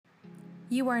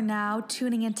You are now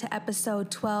tuning into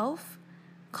episode 12,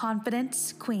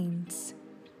 Confidence Queens.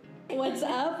 What's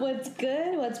up? What's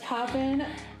good? What's poppin'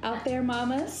 out there,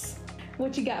 mamas?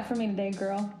 What you got for me today,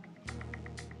 girl?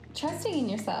 Trusting in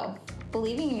yourself,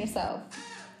 believing in yourself.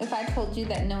 If I told you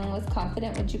that no one was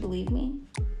confident, would you believe me?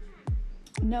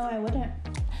 No, I wouldn't.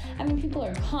 I mean, people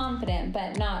are confident,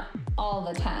 but not all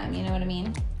the time, you know what I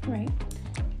mean? Right.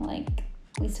 Like,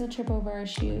 we still trip over our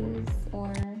shoes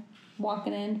or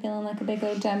walking in feeling like a big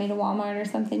old dummy to Walmart or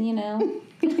something, you know?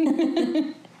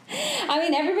 I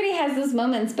mean, everybody has those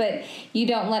moments, but you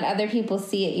don't let other people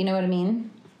see it, you know what I mean?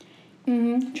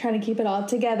 Mm-hmm. Try to keep it all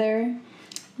together.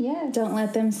 Yeah. Don't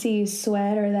let them see you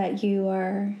sweat or that you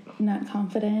are not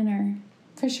confident or...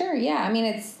 For sure, yeah. I mean,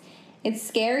 it's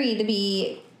scary to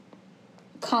be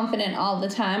confident all the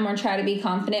time or try to be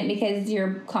confident because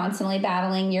you're constantly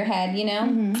battling your head, you know?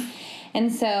 Mm-hmm.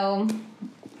 And so...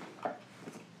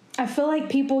 I feel like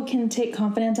people can take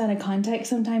confidence out of context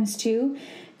sometimes, too.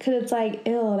 Because it's like,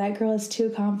 ew, that girl is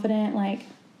too confident. Like...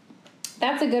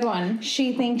 That's a good one.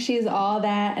 She thinks she's all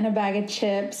that and a bag of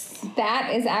chips.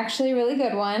 That is actually a really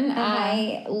good one. Uh-huh.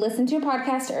 I listened to a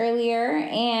podcast earlier,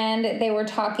 and they were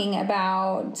talking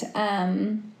about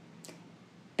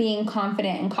being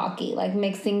confident and cocky, like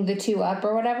mixing the two up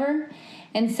or whatever.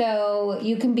 And so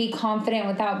you can be confident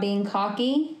without being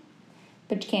cocky,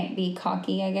 but you can't be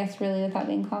cocky, I guess, really without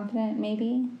being confident,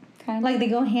 maybe, kind of. Like they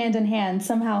go hand in hand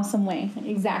somehow, some way.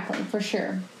 Exactly, for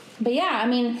sure. But yeah, I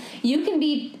mean, you can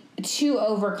be too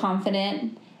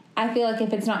overconfident, I feel like,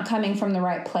 if it's not coming from the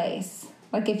right place.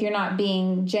 Like if you're not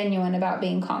being genuine about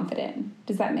being confident.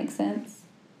 Does that make sense?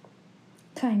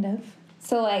 Kind of.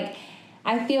 So like,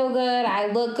 I feel good,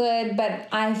 I look good, but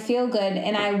I feel good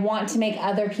and I want to make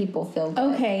other people feel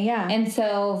good. Okay, yeah. And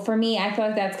so for me, I feel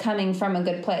like that's coming from a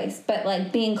good place. But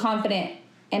like being confident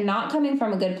and not coming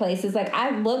from a good place is like,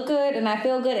 I look good and I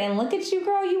feel good, and look at you,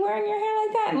 girl, you wearing your hair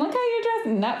like that, and look how you're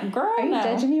dressed. No, girl, Are you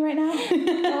judging me right now?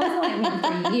 That wasn't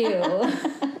like for you.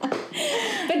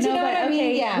 But you know what I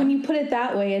mean? Yeah. When you put it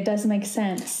that way, it does make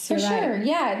sense. For You're sure. right.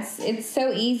 Yeah, it's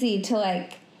so easy to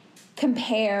like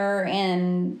compare,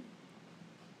 and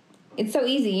it's so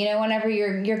easy, you know, whenever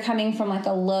you're coming from like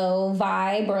a low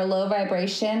vibe or a low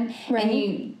vibration, right.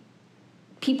 And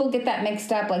people get that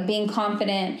mixed up, like being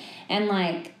confident and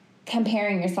like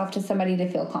comparing yourself to somebody to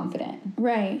feel confident.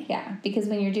 Right. Yeah, because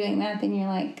when you're doing that, then you're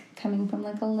like coming from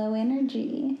like a low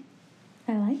energy.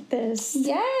 I like this.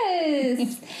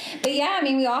 Yes. But yeah, I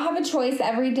mean, we all have a choice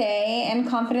every day, and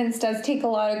confidence does take a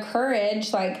lot of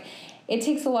courage. Like, it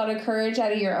takes a lot of courage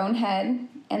out of your own head,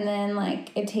 and then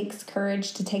like it takes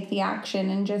courage to take the action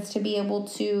and just to be able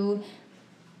to,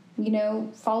 you know,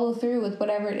 follow through with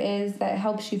whatever it is that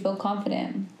helps you feel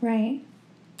confident. Right.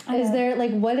 Is there,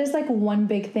 like, what is, like, one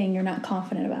big thing you're not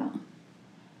confident about?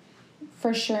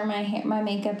 For sure, my hair, my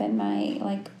makeup, and my,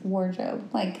 like, wardrobe.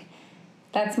 Like,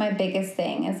 that's my biggest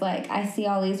thing is, like, I see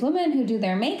all these women who do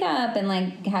their makeup and,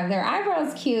 like, have their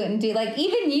eyebrows cute and do, like,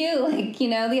 even you, like, you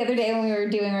know, the other day when we were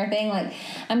doing our thing, like,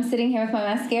 I'm sitting here with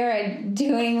my mascara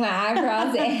doing my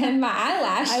eyebrows and my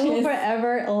eyelashes. I will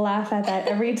forever laugh at that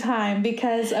every time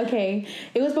because, okay,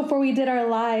 it was before we did our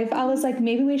live. I was like,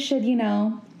 maybe we should, you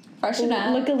know... Freshen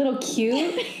up. Look a little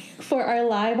cute for our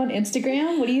live on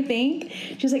Instagram. What do you think?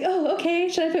 She was like, oh, okay.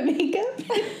 Should I put makeup?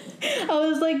 I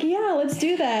was like, yeah, let's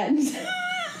do that.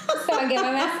 So I get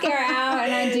my mascara out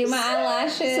and I do my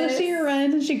eyelashes. So she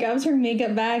runs and she grabs her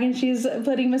makeup bag and she's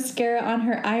putting mascara on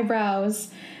her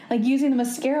eyebrows. Like using the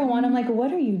mascara one. I'm like,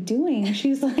 what are you doing?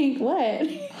 She's like, what?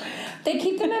 They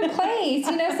keep them in place.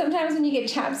 You know, sometimes when you get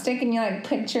chapstick and you like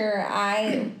put your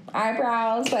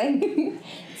eyebrows, like...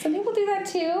 Some people do that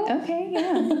too. Okay,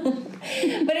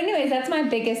 yeah. But anyways, that's my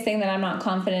biggest thing that I'm not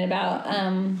confident about.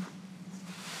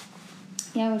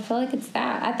 Yeah, I would feel like it's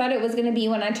that. I thought it was going to be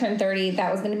when I turned 30,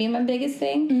 that was going to be my biggest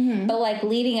thing. Mm-hmm. But like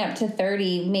leading up to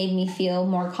 30 made me feel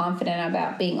more confident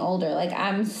about being older. Like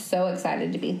I'm so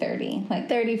excited to be 30. Like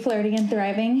 30, flirty and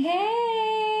thriving. Hey.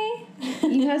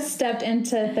 You have stepped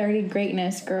into 30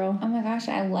 greatness, girl. Oh my gosh,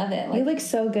 I love it. Like, you look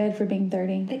so good for being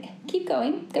 30. Keep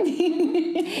going.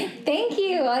 Thank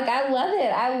you. Like I love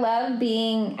it. I love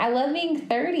being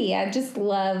 30. I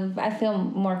feel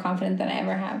more confident than I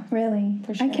ever have. Really?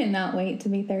 For sure. I cannot wait to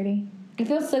be 30. It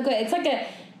feels so good. It's like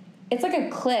a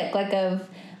click, like of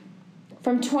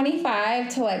from 25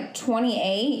 to like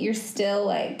 28, you're still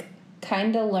like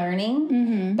kind of learning.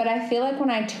 Mm-hmm. But I feel like when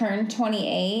I turned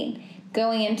 28,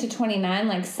 going into 29,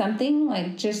 like something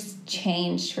like just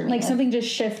changed for me. Like something just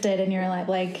shifted in your life.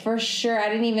 Like for sure. I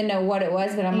didn't even know what it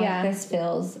was, but I'm like, this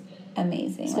feels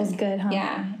amazing. This feels good, huh?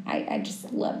 Yeah. I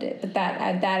just loved it. But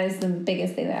that is the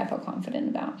biggest thing that I feel confident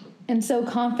about. And so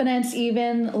confidence,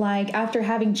 even like after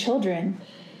having children.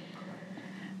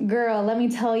 Girl, let me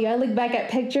tell you, I look back at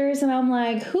pictures and I'm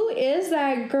like, who is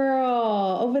that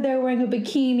girl over there wearing a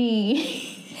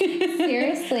bikini?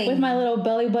 Seriously. With my little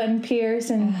belly button pierced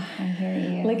and I hear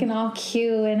you. looking all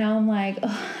cute. And I'm like,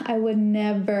 I would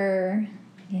never.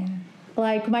 Yeah.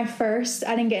 Like my first,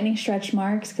 I didn't get any stretch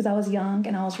marks because I was young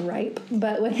and I was ripe.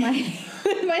 But with my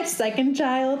with my second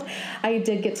child, I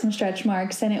did get some stretch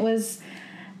marks, and it was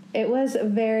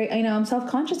very, I'm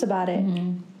self-conscious about it.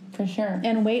 Mm-hmm. For sure.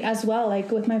 And weight as well.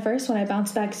 Like with my first one, I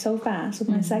bounced back so fast. With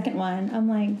my second one, I'm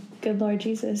like, good Lord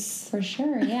Jesus. For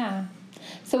sure, yeah.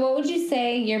 So what would you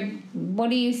say what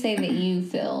do you say that you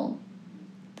feel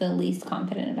the least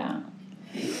confident about?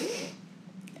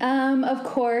 Of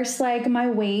course, like my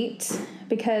weight,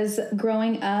 because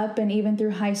growing up and even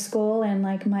through high school and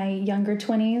like my younger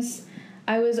 20s,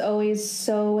 I was always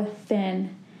so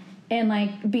thin. And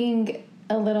like being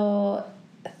a little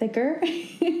thicker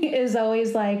is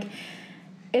always like,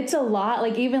 it's a lot.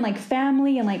 Like even like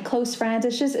family and like close friends,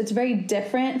 it's very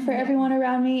different for everyone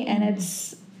around me. And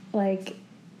it's like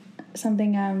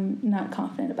something I'm not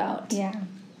confident about. Yeah.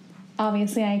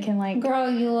 Obviously, I can like... Girl,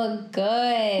 you look good.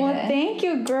 Well, thank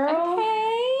you, girl.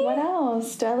 Okay. What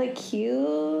else? Do I look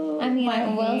cute? I mean, My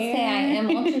I will hair? say I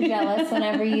am ultra jealous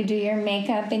whenever you do your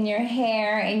makeup and your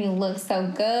hair and you look so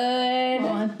good.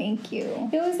 Oh, thank you.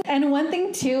 It was... And one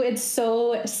thing, too, it's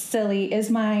so silly, is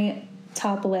my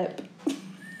top lip.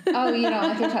 Oh, you don't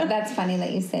like your top... That's funny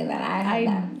that you say that. I had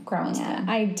that growing up.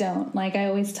 I don't. Like, I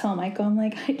always tell Michael, I'm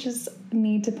like, I just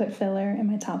need to put filler in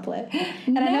my top lip.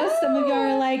 And I know some of you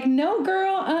are like, no,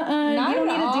 girl, you don't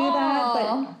need to do that.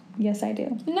 But yes, I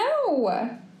do. No.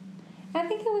 I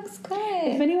think it looks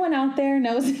good. If anyone out there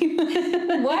knows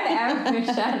Whatever,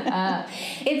 shut up.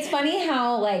 It's funny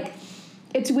how, like...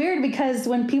 It's weird because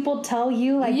when people tell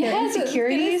you, like, their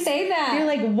insecurities, say that. You're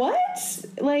like, what?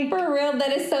 Like, for real,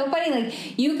 that is so funny.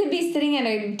 Like, you could be sitting at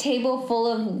a table full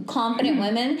of confident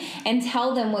women and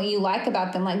tell them what you like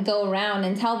about them. Like, go around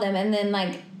and tell them. And then,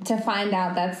 like, to find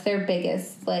out that's their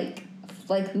biggest, like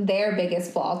their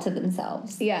biggest flaw to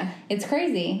themselves. Yeah. It's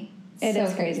crazy. It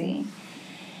is crazy.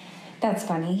 That's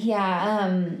funny.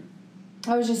 Yeah.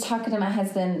 I was just talking to my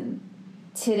husband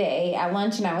today at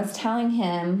lunch, and I was telling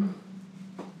him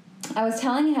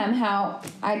how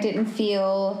I didn't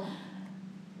feel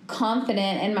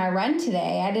confident in my run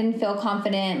today. I didn't feel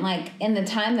confident, like, in the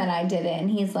time that I did it.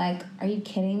 And he's like, are you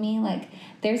kidding me? Like,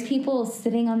 there's people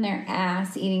sitting on their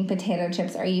ass eating potato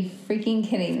chips. Are you freaking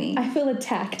kidding me? I feel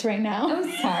attacked right now. I'm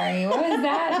sorry. What was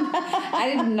that?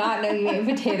 I did not know you ate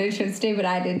potato chips today, but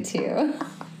I did too.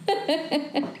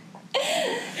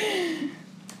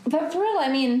 But for real, I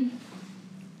mean...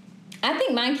 I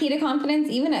think my key to confidence,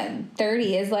 even at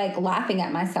 30, is, like, laughing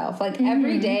at myself. Like,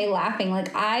 every day laughing.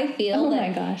 Like, I feel that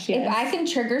my gosh, yes. if I can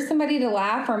trigger somebody to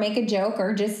laugh or make a joke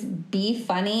or just be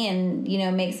funny and,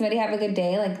 make somebody have a good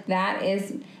day, like, that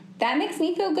makes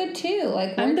me feel good, too.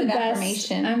 Like, words of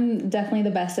affirmation. I'm definitely the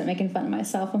best at making fun of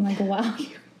myself. I'm like, wow,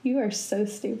 you are so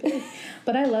stupid.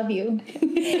 But I love you.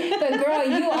 But, girl,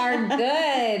 you are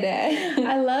good.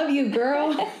 I love you,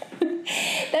 girl.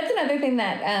 That's another thing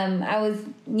that I was,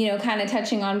 kind of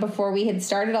touching on before we had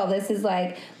started all this is,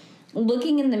 like,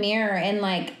 looking in the mirror and,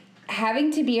 like, having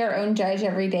to be our own judge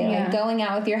every day. Yeah. Like, going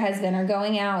out with your husband or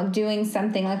going out doing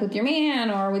something, like, with your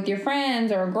man or with your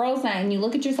friends or a girls' night, and you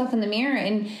look at yourself in the mirror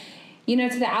and,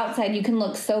 to the outside you can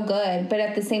look so good, but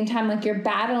at the same time, like, you're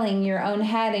battling your own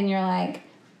head and you're like,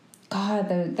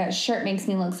 God, that shirt makes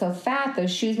me look so fat.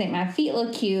 Those shoes make my feet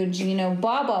look huge,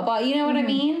 blah, blah, blah. You know what I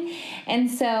mean?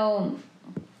 And so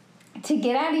to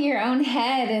get out of your own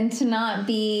head and to not to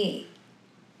be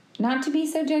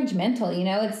so judgmental,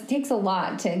 it takes a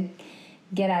lot to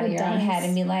get out of your own head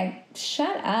and be like,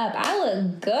 shut up. I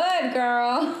look good,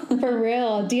 girl. For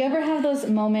real. Do you ever have those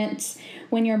moments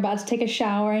when you're about to take a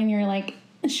shower and you're like,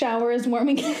 the shower is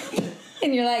warming up?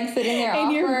 And you're, like, sitting there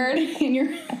awkward. And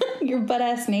you're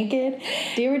butt-ass naked.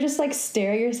 Do you ever just, like,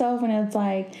 stare at yourself and it's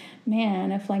like,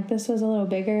 man, if, like, this was a little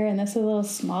bigger and this was a little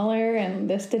smaller and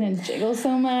this didn't jiggle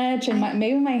so much and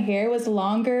maybe my hair was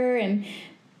longer, and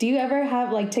do you ever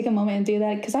have, like, take a moment and do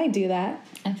that? Because I do that.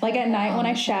 Like, at night when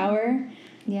I shower,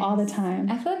 all the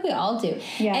time. I feel like we all do.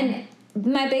 Yeah. And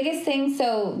my biggest thing,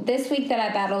 so this week that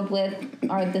I battled with,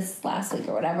 or this last week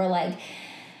or whatever, like,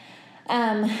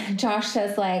 Josh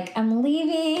says, like, I'm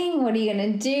leaving. What are you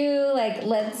going to do? Like,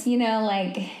 let's,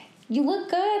 like, you look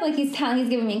good. Like, he's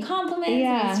giving me compliments.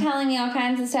 Yeah. And he's telling me all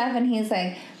kinds of stuff. And he's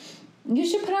like, you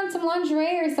should put on some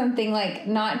lingerie or something. Like,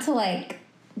 not to, like,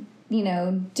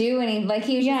 do any, like,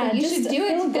 he was just like, you should do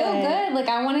it to feel good. Like,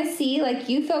 I want to see, like,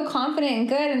 you feel confident and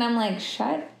good. And I'm like,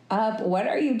 shut up. What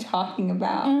are you talking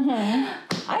about?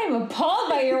 I am appalled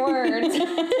by your words.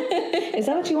 Is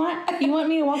that what you want? You want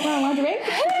me to walk around in lingerie?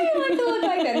 I don't want to look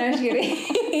like that. No, I'm just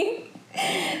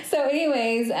kidding. So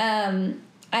anyways, I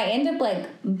end up like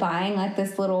buying like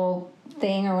this little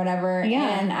thing or whatever.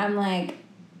 Yeah. And I'm like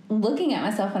looking at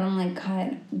myself and I'm like,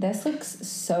 God, this looks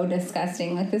so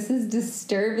disgusting. Like, this is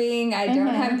disturbing. I don't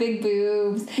have big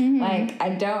boobs. Like,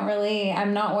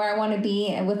 I'm not where I want to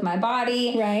be with my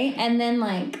body. Right. And then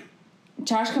like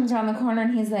Josh comes around the corner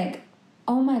and he's like,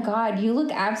 oh my God, you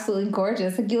look absolutely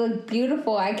gorgeous. Like, you look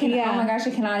beautiful. Oh my gosh,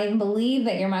 I cannot even believe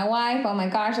that you're my wife. Oh my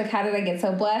gosh, like, how did I get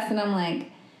so blessed? And I'm like,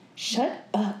 shut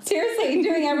up. Seriously,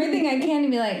 doing everything I can to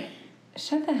be like,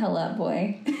 shut the hell up,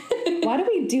 boy. Why do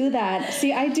we do that?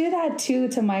 See, I do that too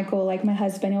to Michael, like my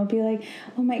husband. He'll be like,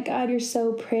 oh my God, you're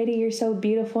so pretty. You're so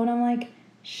beautiful. And I'm like,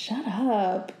 shut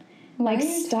up. Like,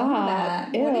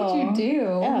 stop. Ew. What did you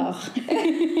do?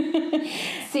 Ugh.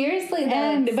 Seriously,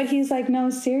 but he's like, no,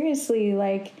 seriously,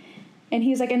 like, and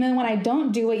he's like, and then when I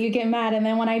don't do it, you get mad, and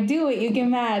then when I do it, you get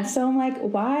mad. So I'm like,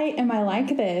 why am I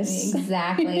like this?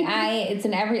 Exactly. It's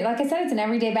an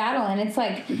everyday battle, and it's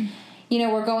like, you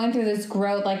know, we're going through this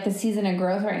growth, like the season of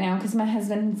growth right now, because my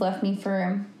husband has left me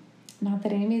for, not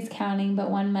that anybody's counting,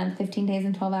 but 1 month, 15 days,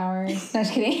 and 12 hours. No,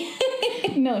 just kidding.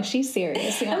 No, she's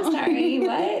serious. I'm sorry,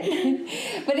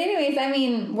 what? But anyways, I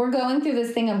mean, we're going through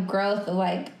this thing of growth,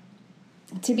 like,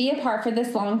 to be apart for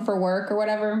this long for work or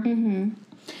whatever.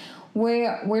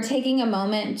 We're taking a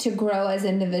moment to grow as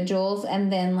individuals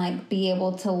and then, like, be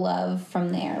able to love from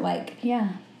there. Like,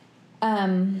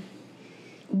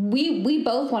 we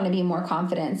both want to be more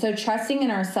confident. So trusting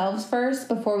in ourselves first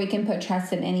before we can put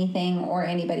trust in anything or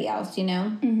anybody else, you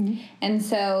know? And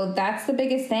so that's the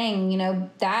biggest thing, you know,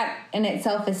 that in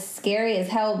itself is scary as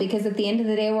hell, because at the end of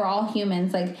the day, we're all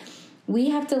humans. Like, we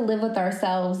have to live with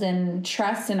ourselves and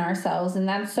trust in ourselves. And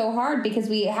that's so hard because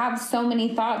we have so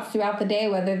many thoughts throughout the day,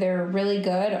 whether they're really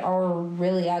good or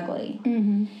really ugly.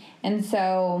 And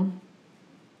so...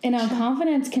 And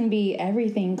confidence can be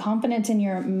everything. Confidence in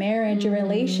your marriage, your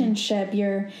relationship,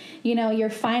 your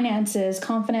finances.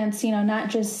 Confidence, not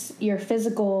just your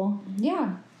physical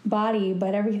body,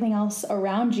 but everything else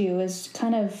around you is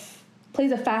kind of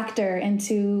plays a factor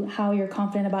into how you're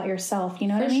confident about yourself. You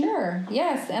know what I mean? For sure.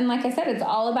 Yes. And like I said, it's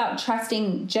all about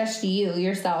trusting just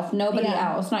yourself, nobody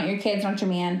else, not your kids, not your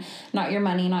man, not your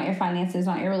money, not your finances,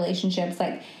 not your relationships.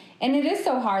 Like, and it is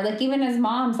so hard. Like, even as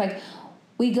moms, like,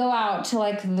 we go out to,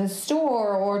 like, the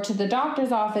store or to the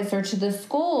doctor's office or to the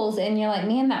schools, and you're like,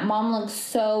 man, that mom looks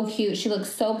so cute. She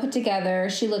looks so put together.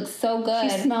 She looks so good.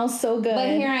 She smells so good. But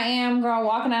here I am, girl,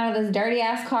 walking out of this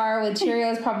dirty-ass car with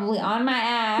Cheerios probably on my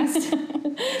ass.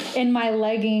 In my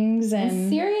leggings and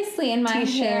seriously, in my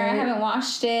hair. I haven't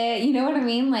washed it. You know what I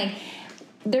mean? Like,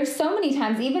 there's so many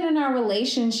times, even in our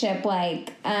relationship,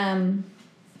 like,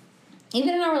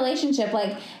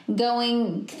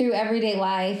 going through everyday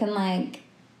life and, like,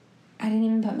 I didn't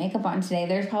even put makeup on today.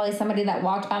 There's probably somebody that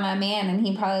walked by my man and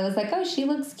he probably was like, oh, she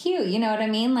looks cute. You know what I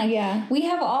mean? Like, we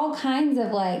have all kinds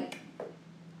of, like,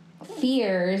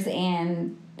 fears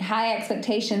and high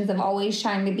expectations of always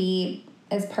trying to be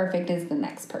as perfect as the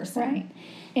next person. Right.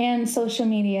 And social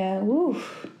media, woo.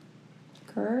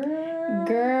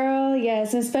 Girl,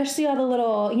 yes. And especially all the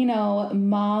little,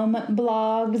 mom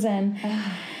blogs and...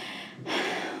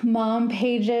 mom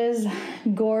pages,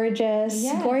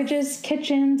 gorgeous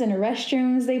kitchens and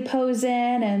restrooms they pose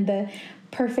in, and the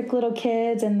perfect little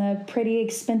kids and the pretty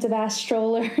expensive ass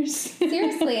strollers.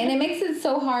 Seriously, and it makes it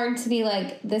so hard to be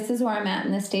like, this is where I'm at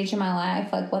in this stage of my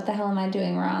life. Like, what the hell am I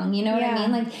doing wrong? You know what I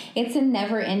mean? Like, it's a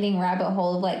never-ending rabbit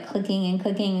hole of, like, clicking and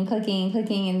clicking and clicking and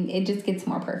clicking, and it just gets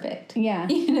more perfect. Yeah,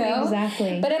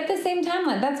 exactly. But at the same time,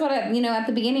 like, that's what at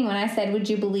the beginning when I said, would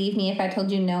you believe me if I told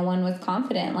you no one was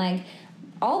confident? Like,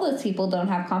 all those people don't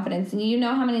have confidence. You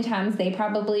know how many times they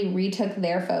probably retook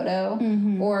their photo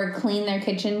or cleaned their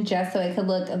kitchen just so it could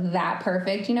look that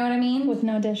perfect. You know what I mean? With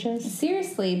no dishes.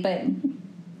 Seriously, but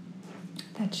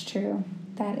that's true.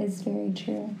 That is very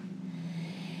true.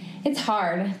 It's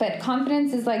hard, but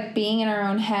confidence is like being in our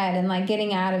own head and, like,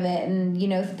 getting out of it and,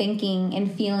 thinking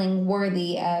and feeling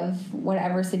worthy of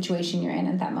whatever situation you're in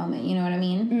at that moment. You know what I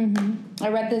mean? I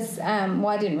read this,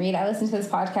 I didn't read, I listened to this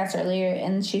podcast earlier,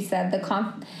 and she said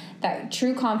that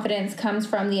true confidence comes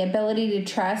from the ability to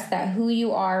trust that who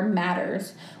you are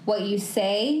matters. What you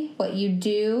say, what you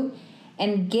do,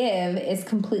 and give is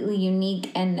completely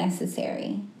unique and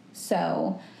necessary.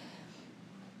 So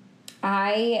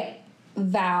I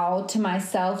vow to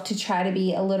myself to try to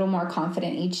be a little more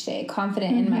confident each day.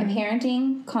 Confident in my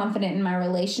parenting, confident in my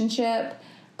relationship,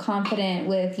 confident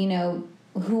with,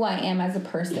 who I am as a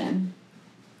person.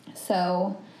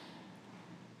 So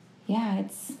yeah,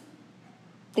 it's,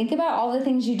 think about all the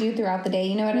things you do throughout the day.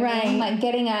 You know what I mean? Like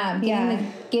getting up,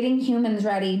 getting humans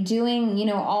ready, doing, you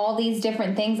know, all these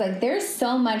different things. Like there's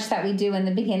so much that we do in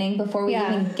the beginning before we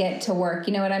even get to work.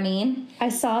 You know what I mean? I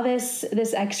saw this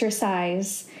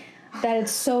exercise that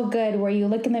it's so good where you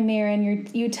look in the mirror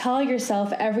and you tell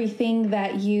yourself everything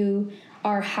that you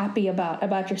are happy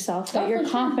about yourself, that you're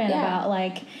confident about.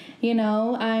 Like, you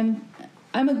know,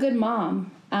 I'm a good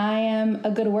mom. I am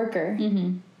a good worker.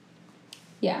 Mm-hmm.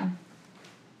 Yeah.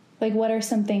 Like, what are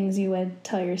some things you would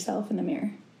tell yourself in the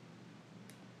mirror?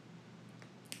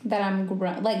 That I'm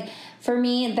like, for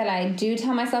me, that I do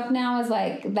tell myself now is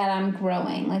like that I'm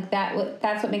growing. Like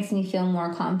that's what makes me feel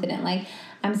more confident. Like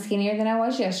I'm skinnier than I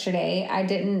was yesterday. I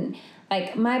didn't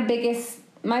like my biggest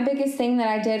thing that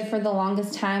I did for the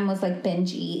longest time was like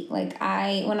binge eat. Like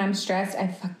when I'm stressed, I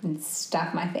fucking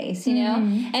stuff my face, you know?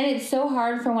 And it's so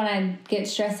hard for when I get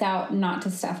stressed out not to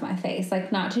stuff my face,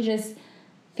 like not to just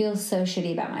feel so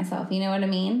shitty about myself. You know what I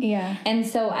mean? Yeah. And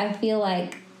so I feel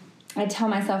like I tell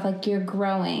myself, like, you're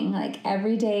growing. Like,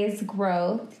 every day is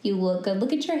growth. You look good.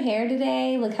 Look at your hair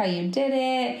today. Look how you did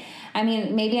it. I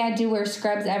mean, maybe I do wear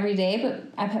scrubs every day, but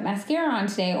I put mascara on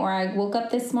today. Or I woke up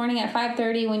this morning at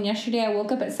 5:30 when yesterday I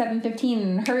woke up at 7:15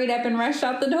 and hurried up and rushed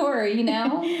out the door, you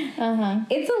know?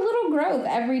 It's a little growth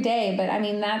every day. But, I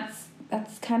mean,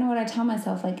 that's kind of what I tell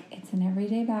myself. Like, it's an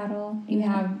everyday battle. You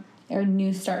have a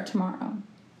new start tomorrow.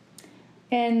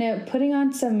 And putting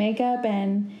on some makeup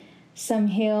and some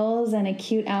heels and a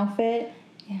cute outfit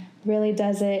really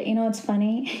does it. You know, it's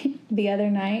funny. The other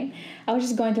night, I was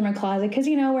just going through my closet because,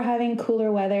 you know, we're having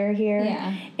cooler weather here.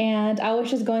 Yeah. And I was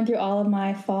just going through all of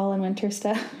my fall and winter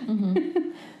stuff.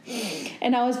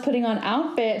 And I was putting on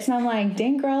outfits, and I'm like,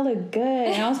 dang, girl, I look good.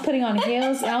 And I was putting on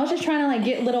heels, and I was just trying to, like,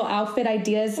 get little outfit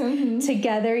ideas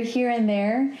together here and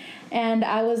there. And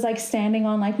I was, like, standing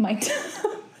on, like, my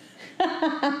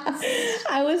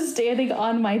I was standing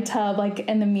on my tub, like,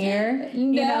 in the mirror.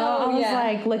 You know, I was,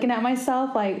 like, looking at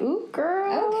myself, like, ooh,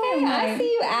 girl. Okay, I see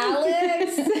you,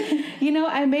 Alex. You know,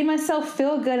 I made myself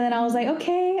feel good, and then I was like,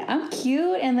 okay, I'm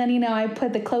cute. And then, you know, I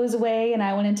put the clothes away, and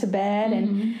I went into bed,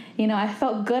 and, you know, I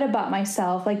felt good about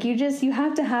myself. Like, you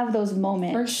have to have those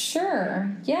moments. For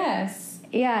sure. Yes.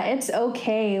 Yeah, it's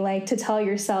okay, like, to tell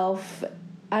yourself,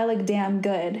 I look damn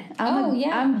good.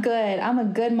 I'm good. I'm a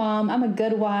good mom. I'm a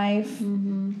good wife.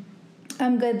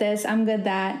 I'm good this. I'm good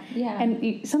that. Yeah.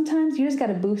 And sometimes you just got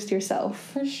to boost yourself.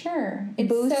 For sure.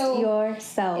 Boost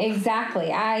yourself.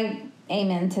 Exactly. I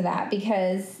amen to that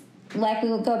because, like, we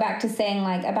would go back to saying,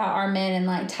 like, about our men and,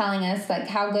 like, telling us, like,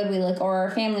 how good we look, or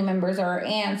our family members or our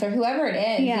aunts or whoever it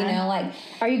is, you know, like.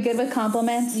 Are you good with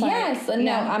compliments? Yes. Like,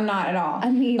 no, I'm not at all.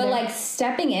 I'm neither. But, like,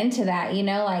 stepping into that, you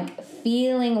know, like,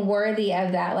 feeling worthy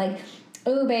of that, like,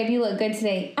 oh, babe, you look good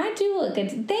today. I do look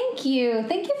good. Thank you.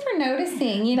 Thank you for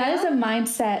noticing, you know. That is a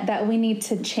mindset that we need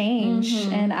to change,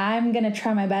 and I'm going to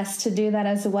try my best to do that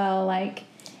as well, like.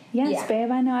 Yes,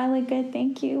 babe, I know I look good.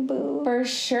 Thank you, boo. For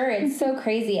sure. It's so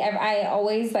crazy. I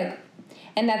always, like,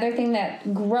 another thing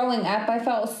that growing up I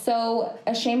felt so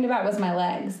ashamed about was my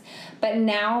legs. But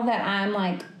now that I'm,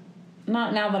 like,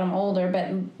 not now that I'm older, but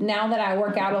now that I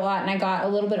work out a lot and I got a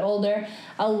little bit older,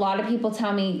 a lot of people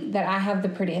tell me that I have the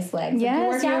prettiest legs.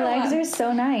 Yes, your legs are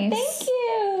so nice. Thank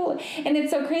you. And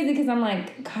it's so crazy because I'm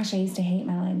like, gosh, I used to hate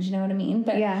my legs. You know what I mean?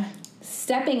 But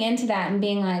stepping into that and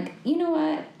being like, you know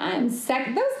what?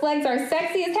 Those legs are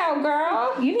sexy as hell,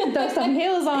 girl. You need to throw some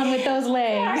heels on with those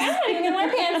legs. I don't even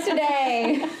wear pants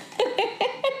today.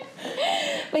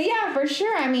 But yeah, for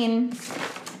sure. I mean,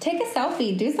 take a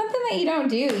selfie. Do something that you don't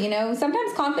do, you know?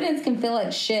 Sometimes confidence can feel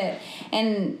like shit.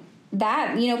 And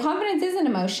that, you know, confidence is an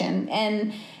emotion.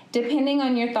 And depending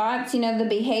on your thoughts, you know, the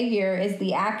behavior is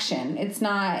the action. It's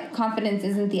not, confidence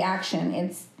isn't the action.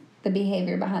 It's the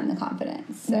behavior behind the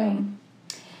confidence. So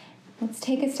let's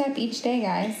take a step each day,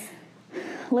 guys.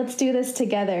 Let's do this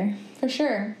together. For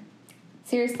sure.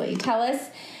 Seriously. Tell us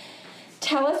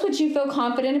what you feel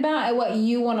confident about and what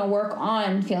you want to work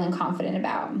on feeling confident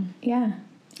about. Yeah.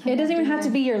 It doesn't even have to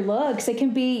be your looks. It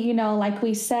can be, you know, like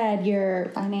we said,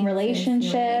 your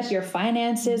relationship, your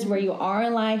finances, where you are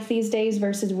in life these days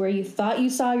versus where you thought you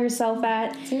saw yourself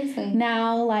at. Seriously.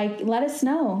 Now, like, let us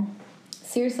know.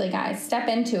 Seriously, guys, step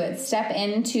into it. Step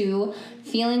into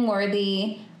feeling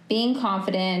worthy, being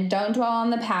confident. Don't dwell on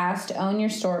the past. Own your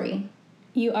story.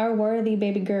 You are worthy,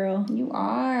 baby girl. You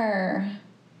are.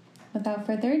 Without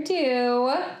further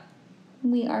ado,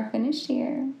 we are finished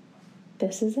here.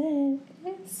 This is it.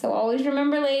 So always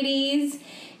remember, ladies,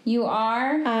 you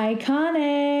are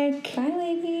iconic. Bye,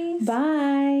 ladies.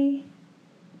 Bye.